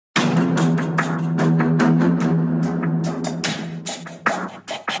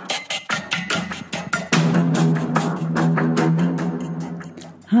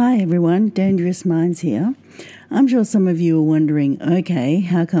everyone, Dangerous Minds here. I'm sure some of you are wondering, okay,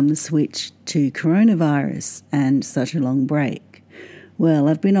 how come the switch to coronavirus and such a long break? Well,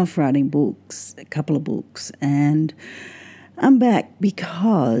 I've been off writing books, a couple of books, and I'm back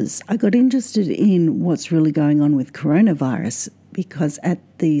because I got interested in what's really going on with coronavirus, because at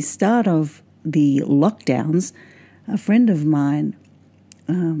the start of the lockdowns, a friend of mine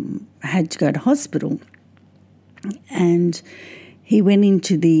had to go to hospital, and he went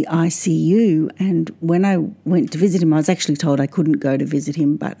into the ICU, and when I went to visit him, I was actually told I couldn't go to visit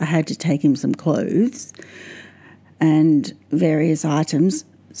him, but I had to take him some clothes and various items.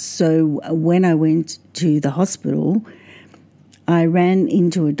 So when I went to the hospital, I ran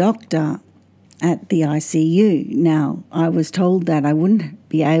into a doctor at the ICU. Now, I was told that I wouldn't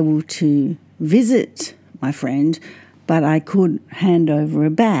be able to visit my friend, but I could hand over a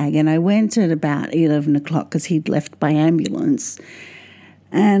bag. And I went at about 11 o'clock because he'd left by ambulance.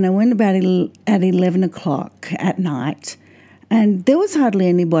 And I went about at 11 o'clock at night, and there was hardly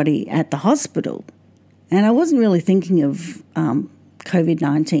anybody at the hospital. And I wasn't really thinking of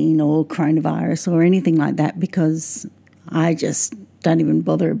COVID-19 or coronavirus or anything like that, because I just don't even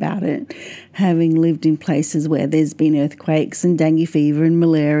bother about it, having lived in places where there's been earthquakes and dengue fever and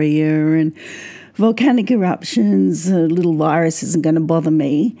malaria and volcanic eruptions. A little virus isn't going to bother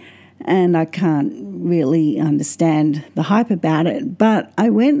me, and I can't really understand the hype about it. But I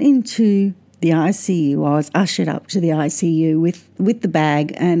went into the ICU. I was ushered up to the ICU with the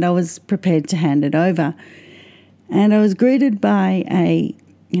bag, and I was prepared to hand it over. And I was greeted by a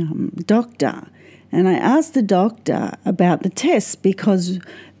doctor, and I asked the doctor about the tests because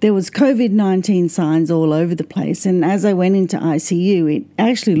there was COVID-19 signs all over the place. And as I went into ICU, it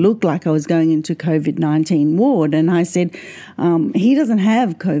actually looked like I was going into COVID-19 ward. And I said, he doesn't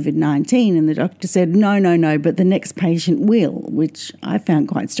have COVID-19. And the doctor said, no, but the next patient will, which I found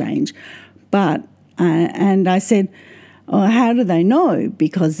quite strange. But, and I said, oh, how do they know?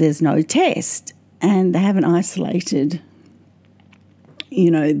 Because there's no test and they haven't isolated,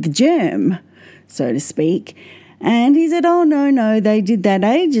 the germ, so to speak. And he said, oh, no, they did that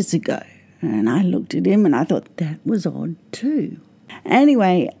ages ago. And I looked at him and I thought that was odd too.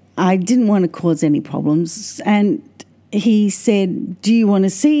 Anyway, I didn't want to cause any problems. And he said, do you want to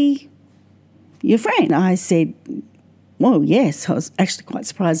see your friend? I said, well, yes. I was actually quite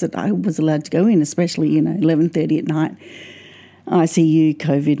surprised that I was allowed to go in, especially, 11:30 at night. ICU,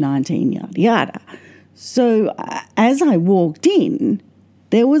 COVID-19, yada, yada. So as I walked in,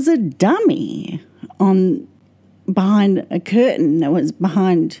 there was a dummy behind a curtain that was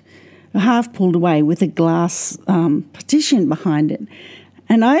half pulled away with a glass partition behind it.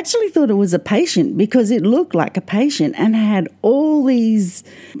 And I actually thought it was a patient because it looked like a patient and had all these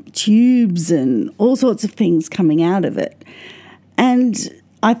tubes and all sorts of things coming out of it. And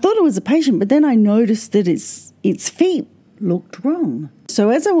I thought it was a patient, but then I noticed that its feet looked wrong. So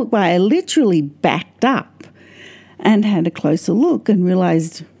as I walked by, I literally backed up and had a closer look and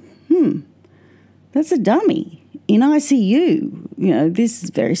realised, that's a dummy in ICU. This is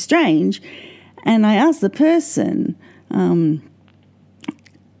very strange. And I asked the person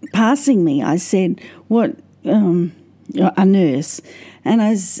passing me, I said, what, a nurse. And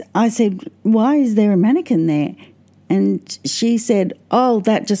I said, why is there a mannequin there? And she said, oh,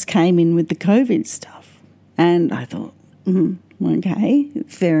 that just came in with the COVID stuff. And I thought, okay,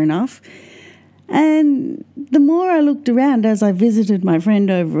 fair enough. And the more I looked around as I visited my friend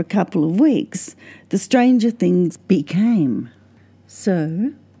over a couple of weeks, the stranger things became.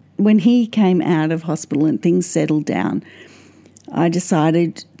 So when he came out of hospital and things settled down, I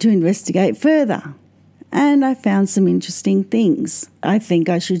decided to investigate further. And I found some interesting things. I think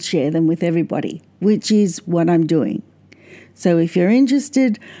I should share them with everybody, which is what I'm doing. So if you're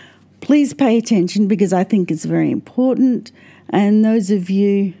interested, please pay attention, because I think it's very important. And those of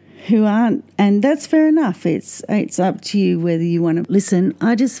you who aren't, and that's fair enough. It's up to you whether you want to listen.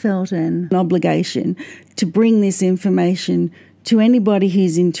 I just felt an obligation to bring this information to anybody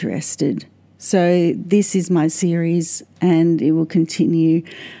who's interested. So this is my series, and it will continue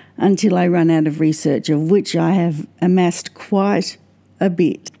until I run out of research, of which I have amassed quite a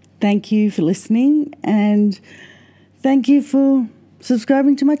bit. Thank you for listening, and thank you for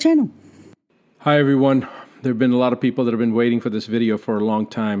subscribing to my channel. Hi, everyone. There have been a lot of people that have been waiting for this video for a long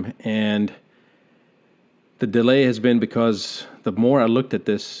time, and the delay has been because the more I looked at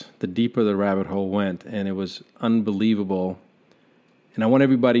this, the deeper the rabbit hole went, and it was unbelievable. And I want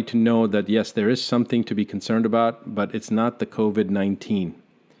everybody to know that, yes, there is something to be concerned about, but it's not the COVID-19.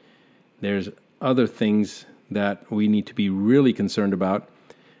 There's other things that we need to be really concerned about.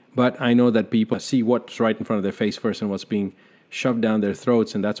 But I know that people see what's right in front of their face first and what's being shoved down their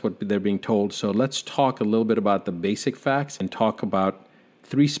throats, and that's what they're being told. So let's talk a little bit about the basic facts and talk about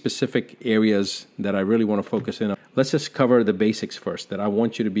 3 specific areas that I really want to focus in on. Let's just cover the basics first that I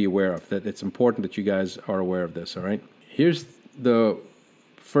want you to be aware of, that it's important that you guys are aware of this, all right? Here's the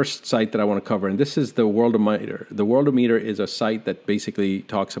first site that I want to cover, and this is the Worldometer. The Worldometer is a site that basically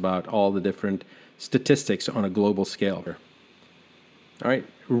talks about all the different statistics on a global scale. All right,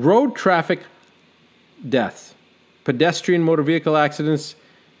 road traffic deaths, pedestrian motor vehicle accidents,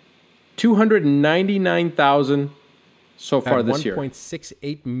 299,000 so far this year.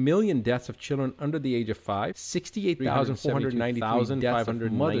 1.68 million deaths of children under the age of 5, 68,493 deaths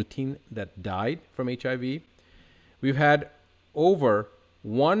of mothers that died from HIV. We've had over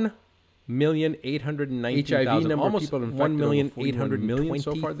 1,819,000 HIV number almost people infected, 1,820,000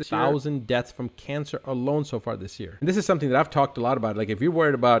 so far this year. Deaths from cancer alone so far this year. And this is something that I've talked a lot about. Like, if you're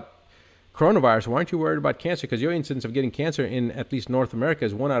worried about coronavirus, why aren't you worried about cancer? Because your incidence of getting cancer in at least North America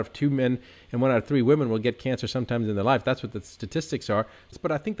is 1 out of 2 men and 1 out of 3 women will get cancer sometimes in their life. That's what the statistics are.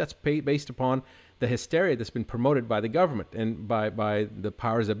 But I think that's based upon the hysteria that's been promoted by the government and by the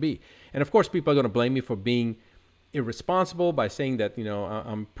powers that be. And of course, people are going to blame me for being irresponsible by saying that, you know,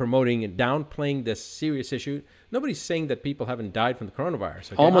 I'm promoting and downplaying this serious issue. Nobody's saying that people haven't died from the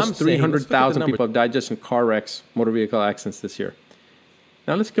coronavirus. Okay? Almost 300,000 people have died just in car wrecks, motor vehicle accidents this year.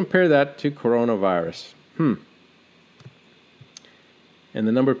 Now let's compare that to coronavirus. And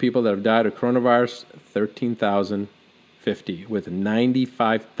the number of people that have died of coronavirus, 13,050, with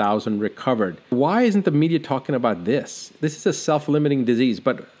 95,000 recovered. Why isn't the media talking about this? This is a self-limiting disease,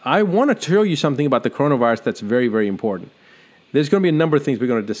 but I want to show you something about the coronavirus that's very, very important. There's going to be a number of things we're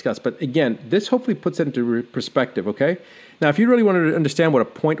going to discuss, but again, this hopefully puts it into perspective, okay? Now, if you really wanted to understand what a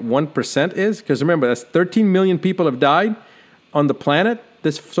 0.1% is, because remember, that's 13 million people have died on the planet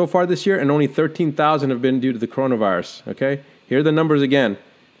so far this year, and only 13,000 have been due to the coronavirus, okay? Here are the numbers again.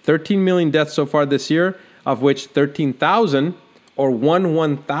 13 million deaths so far this year, of which 13,000, or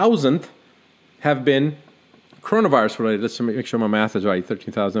 1/1,000th, have been coronavirus related. Let's make sure my math is right.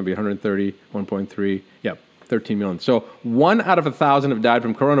 13,000 would be 130, 1.3, yep, 13 million. So 1 out of 1,000 have died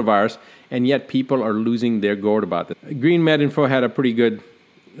from coronavirus, and yet people are losing their gourd about this. Green Med Info had a pretty good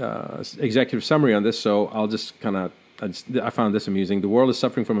executive summary on this, so I'll just kind of, I found this amusing. The world is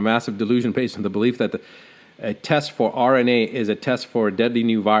suffering from a massive delusion based on the belief that a test for RNA is a test for a deadly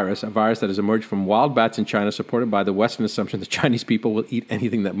new virus, a virus that has emerged from wild bats in China, supported by the Western assumption that Chinese people will eat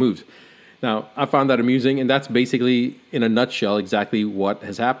anything that moves. Now, I found that amusing, and that's basically, in a nutshell, exactly what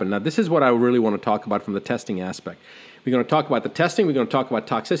has happened. Now, this is what I really want to talk about from the testing aspect. We're going to talk about the testing, we're going to talk about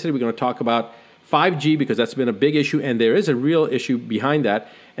toxicity, we're going to talk about 5G, because that's been a big issue, and there is a real issue behind that.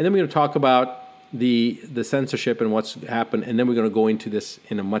 And then we're going to talk about the censorship and what's happened, and then we're going to go into this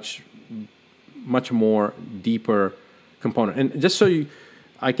in a much more deeper component. And just so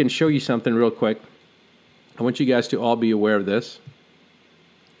I can show you something real quick, I want you guys to all be aware of this.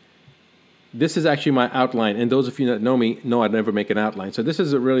 This is actually my outline, and those of you that know me know I'd never make an outline. So this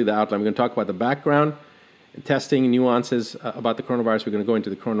is really the outline. We're going to talk about the background, testing, nuances about the coronavirus. We're going to go into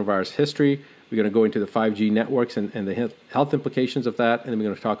the coronavirus history. We're going to go into the 5G networks and the health implications of that, and then we're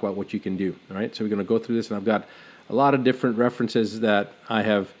going to talk about what you can do. All right, so we're going to go through this, and I've got a lot of different references that I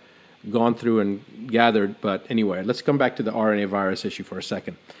have gone through and gathered. But anyway, let's come back to the RNA virus issue for a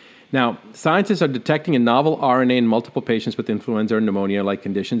second. Now, scientists are detecting a novel RNA in multiple patients with influenza or pneumonia-like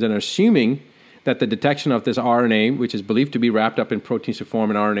conditions and are assuming that the detection of this RNA, which is believed to be wrapped up in proteins to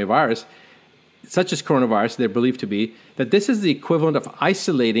form an RNA virus, such as coronavirus, they're believed to be, that this is the equivalent of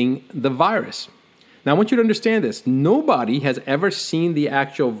isolating the virus. Now, I want you to understand this. Nobody has ever seen the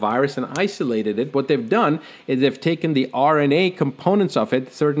actual virus and isolated it. What they've done is they've taken the RNA components of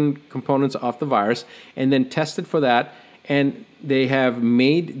it, certain components of the virus, and then tested for that, and they have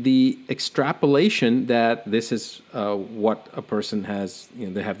made the extrapolation that this is what a person has, you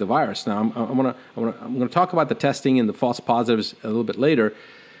know, they have the virus. Now, I'm going to talk about the testing and the false positives a little bit later,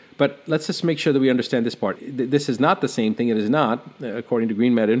 but let's just make sure that we understand this part. This is not the same thing. It is not, according to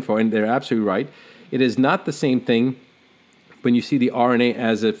Green Med Info, and they're absolutely right, it is not the same thing when you see the RNA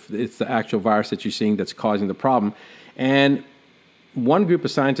as if it's the actual virus that you're seeing that's causing the problem. And one group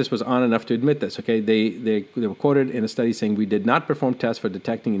of scientists was honest enough to admit this. Okay, they were quoted in a study saying, "We did not perform tests for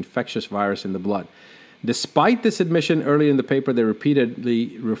detecting infectious virus in the blood." Despite this admission, early in the paper, they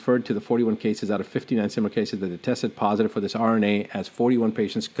repeatedly referred to the 41 cases out of 59 similar cases that they tested positive for this RNA, as 41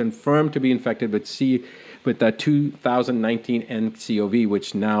 patients confirmed to be infected with the 2019 nCoV,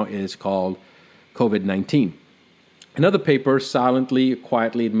 which now is called COVID-19. Another paper silently,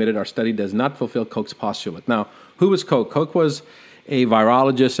 quietly admitted our study does not fulfill Koch's postulate. Now, who was Koch? Koch was a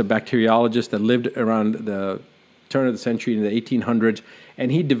virologist, a bacteriologist that lived around the turn of the century in the 1800s,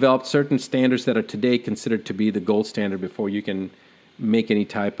 and he developed certain standards that are today considered to be the gold standard before you can make any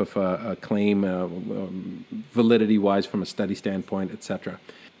type of a claim, validity-wise from a study standpoint, etc.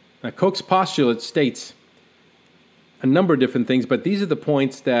 Now, Koch's postulate states a number of different things, but these are the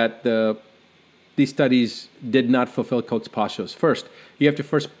points that these studies did not fulfill Koch's postulates. First, you have to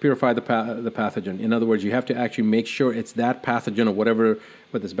first purify the pathogen. In other words, you have to actually make sure it's that pathogen or whatever,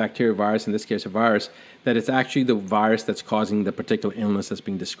 whether it's bacteria, virus, in this case a virus, that it's actually the virus that's causing the particular illness that's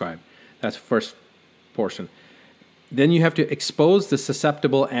being described. That's the first portion. Then you have to expose the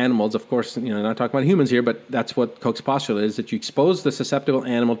susceptible animals. Of course, I'm not talking about humans here, but that's what Koch's postulate is, that you expose the susceptible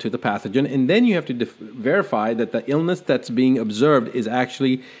animal to the pathogen, and then you have to verify that the illness that's being observed is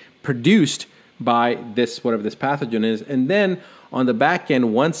actually produced by this, whatever this pathogen is. And then on the back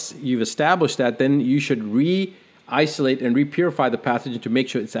end, once you've established that, then you should re-isolate and re-purify the pathogen to make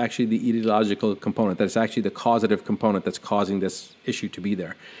sure it's actually the etiological component, that it's actually the causative component that's causing this issue to be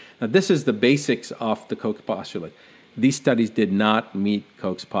there. Now, this is the basics of the Koch postulate. These studies did not meet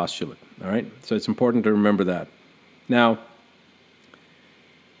Koch's postulate, all right? So it's important to remember that. Now,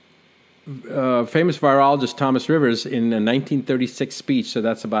 famous virologist Thomas Rivers in a 1936 speech, so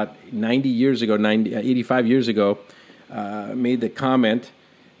that's about 90 years ago, 85 years ago, made the comment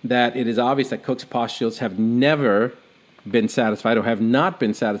that it is obvious that Koch's postulates have never been satisfied or have not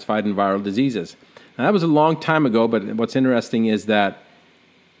been satisfied in viral diseases. Now, that was a long time ago, but what's interesting is that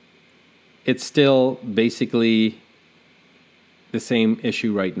it's still basically the same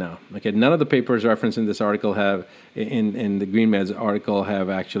issue right now. Okay, none of the papers referenced in this article have, in the GreenMeds article, have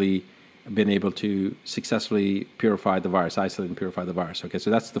actually been able to successfully purify the virus, isolate and purify the virus. Okay, so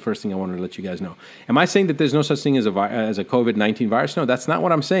that's the first thing I wanted to let you guys know. Am I saying that there's no such thing as a COVID-19 virus? No, that's not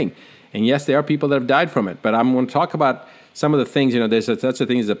what I'm saying. And yes, there are people that have died from it, but I'm going to talk about some of the things, there's such a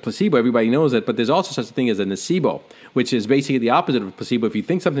thing as a placebo, everybody knows it, but there's also such a thing as a nocebo, which is basically the opposite of a placebo. If you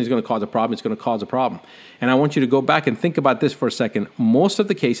think something's going to cause a problem, it's going to cause a problem. And I want you to go back and think about this for a second. Most of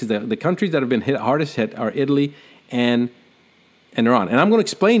the cases, the countries that have been hardest hit are Italy and Iran. And I'm going to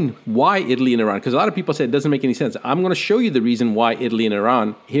explain why Italy and Iran, because a lot of people say it doesn't make any sense. I'm going to show you the reason why Italy and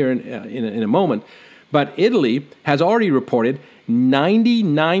Iran here in a moment. But Italy has already reported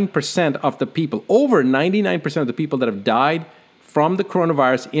 99% of the people, over 99% of the people that have died from the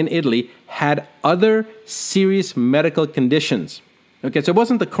coronavirus in Italy had other serious medical conditions. Okay, so it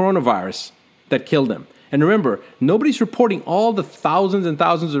wasn't the coronavirus that killed them. And remember, nobody's reporting all the thousands and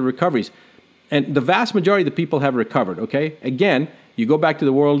thousands of recoveries. And the vast majority of the people have recovered, okay? Again, you go back to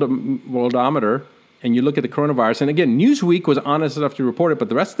the Worldometer and you look at the coronavirus. And again, Newsweek was honest enough to report it, but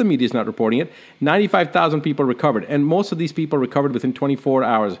the rest of the media is not reporting it. 95,000 people recovered. And most of these people recovered within 24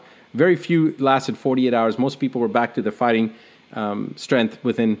 hours. Very few lasted 48 hours. Most people were back to their fighting strength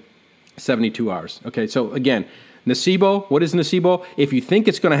within 72 hours. Okay, so again, nocebo, what is nocebo? If you think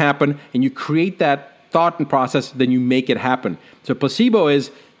it's going to happen and you create that thought and process, then you make it happen. So placebo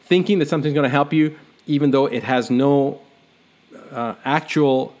is thinking that something's going to help you, even though it has no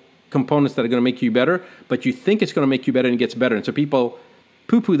actual components that are going to make you better, but you think it's going to make you better and it gets better. And so people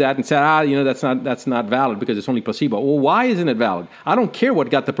poo-poo that and say, that's not valid because it's only placebo. Well, why isn't it valid? I don't care what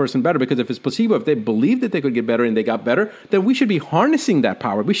got the person better, because if it's placebo, if they believed that they could get better and they got better, then we should be harnessing that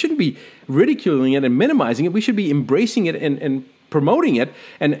power. We shouldn't be ridiculing it and minimizing it. We should be embracing it and promoting it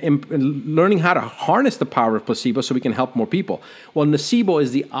and learning how to harness the power of placebo so we can help more people. Well, nocebo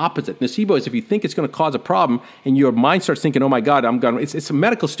is the opposite. Nocebo is if you think it's going to cause a problem and your mind starts thinking, oh my God, it's a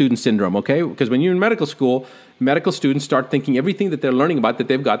medical student syndrome, okay? Because when you're in medical school, medical students start thinking everything that they're learning about that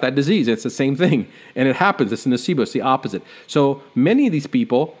they've got that disease. It's the same thing. And it happens. It's nocebo. It's the opposite. So many of these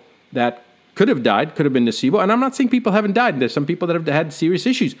people that could have died could have been nocebo. And I'm not saying people haven't died. There's some people that have had serious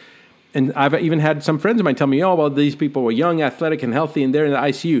issues. And I've even had some friends of mine tell me, oh, well, these people were young, athletic, and healthy, and they're in the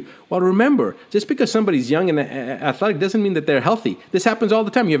ICU. Well, remember, just because somebody's young and athletic doesn't mean that they're healthy. This happens all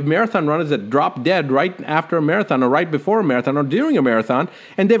the time. You have marathon runners that drop dead right after a marathon or right before a marathon or during a marathon,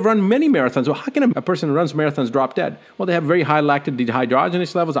 and they've run many marathons. Well, how can a person who runs marathons drop dead? Well, they have very high lactic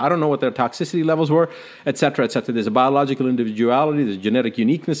dehydrogenase levels. I don't know what their toxicity levels were, et cetera, et cetera. There's a biological individuality. There's a genetic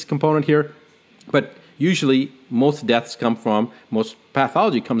uniqueness component here. But usually, most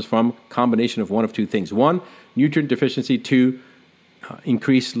pathology comes from combination of one of two things. One, nutrient deficiency. Two,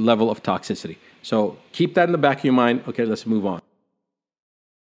 increased level of toxicity. So keep that in the back of your mind. Okay, let's move on.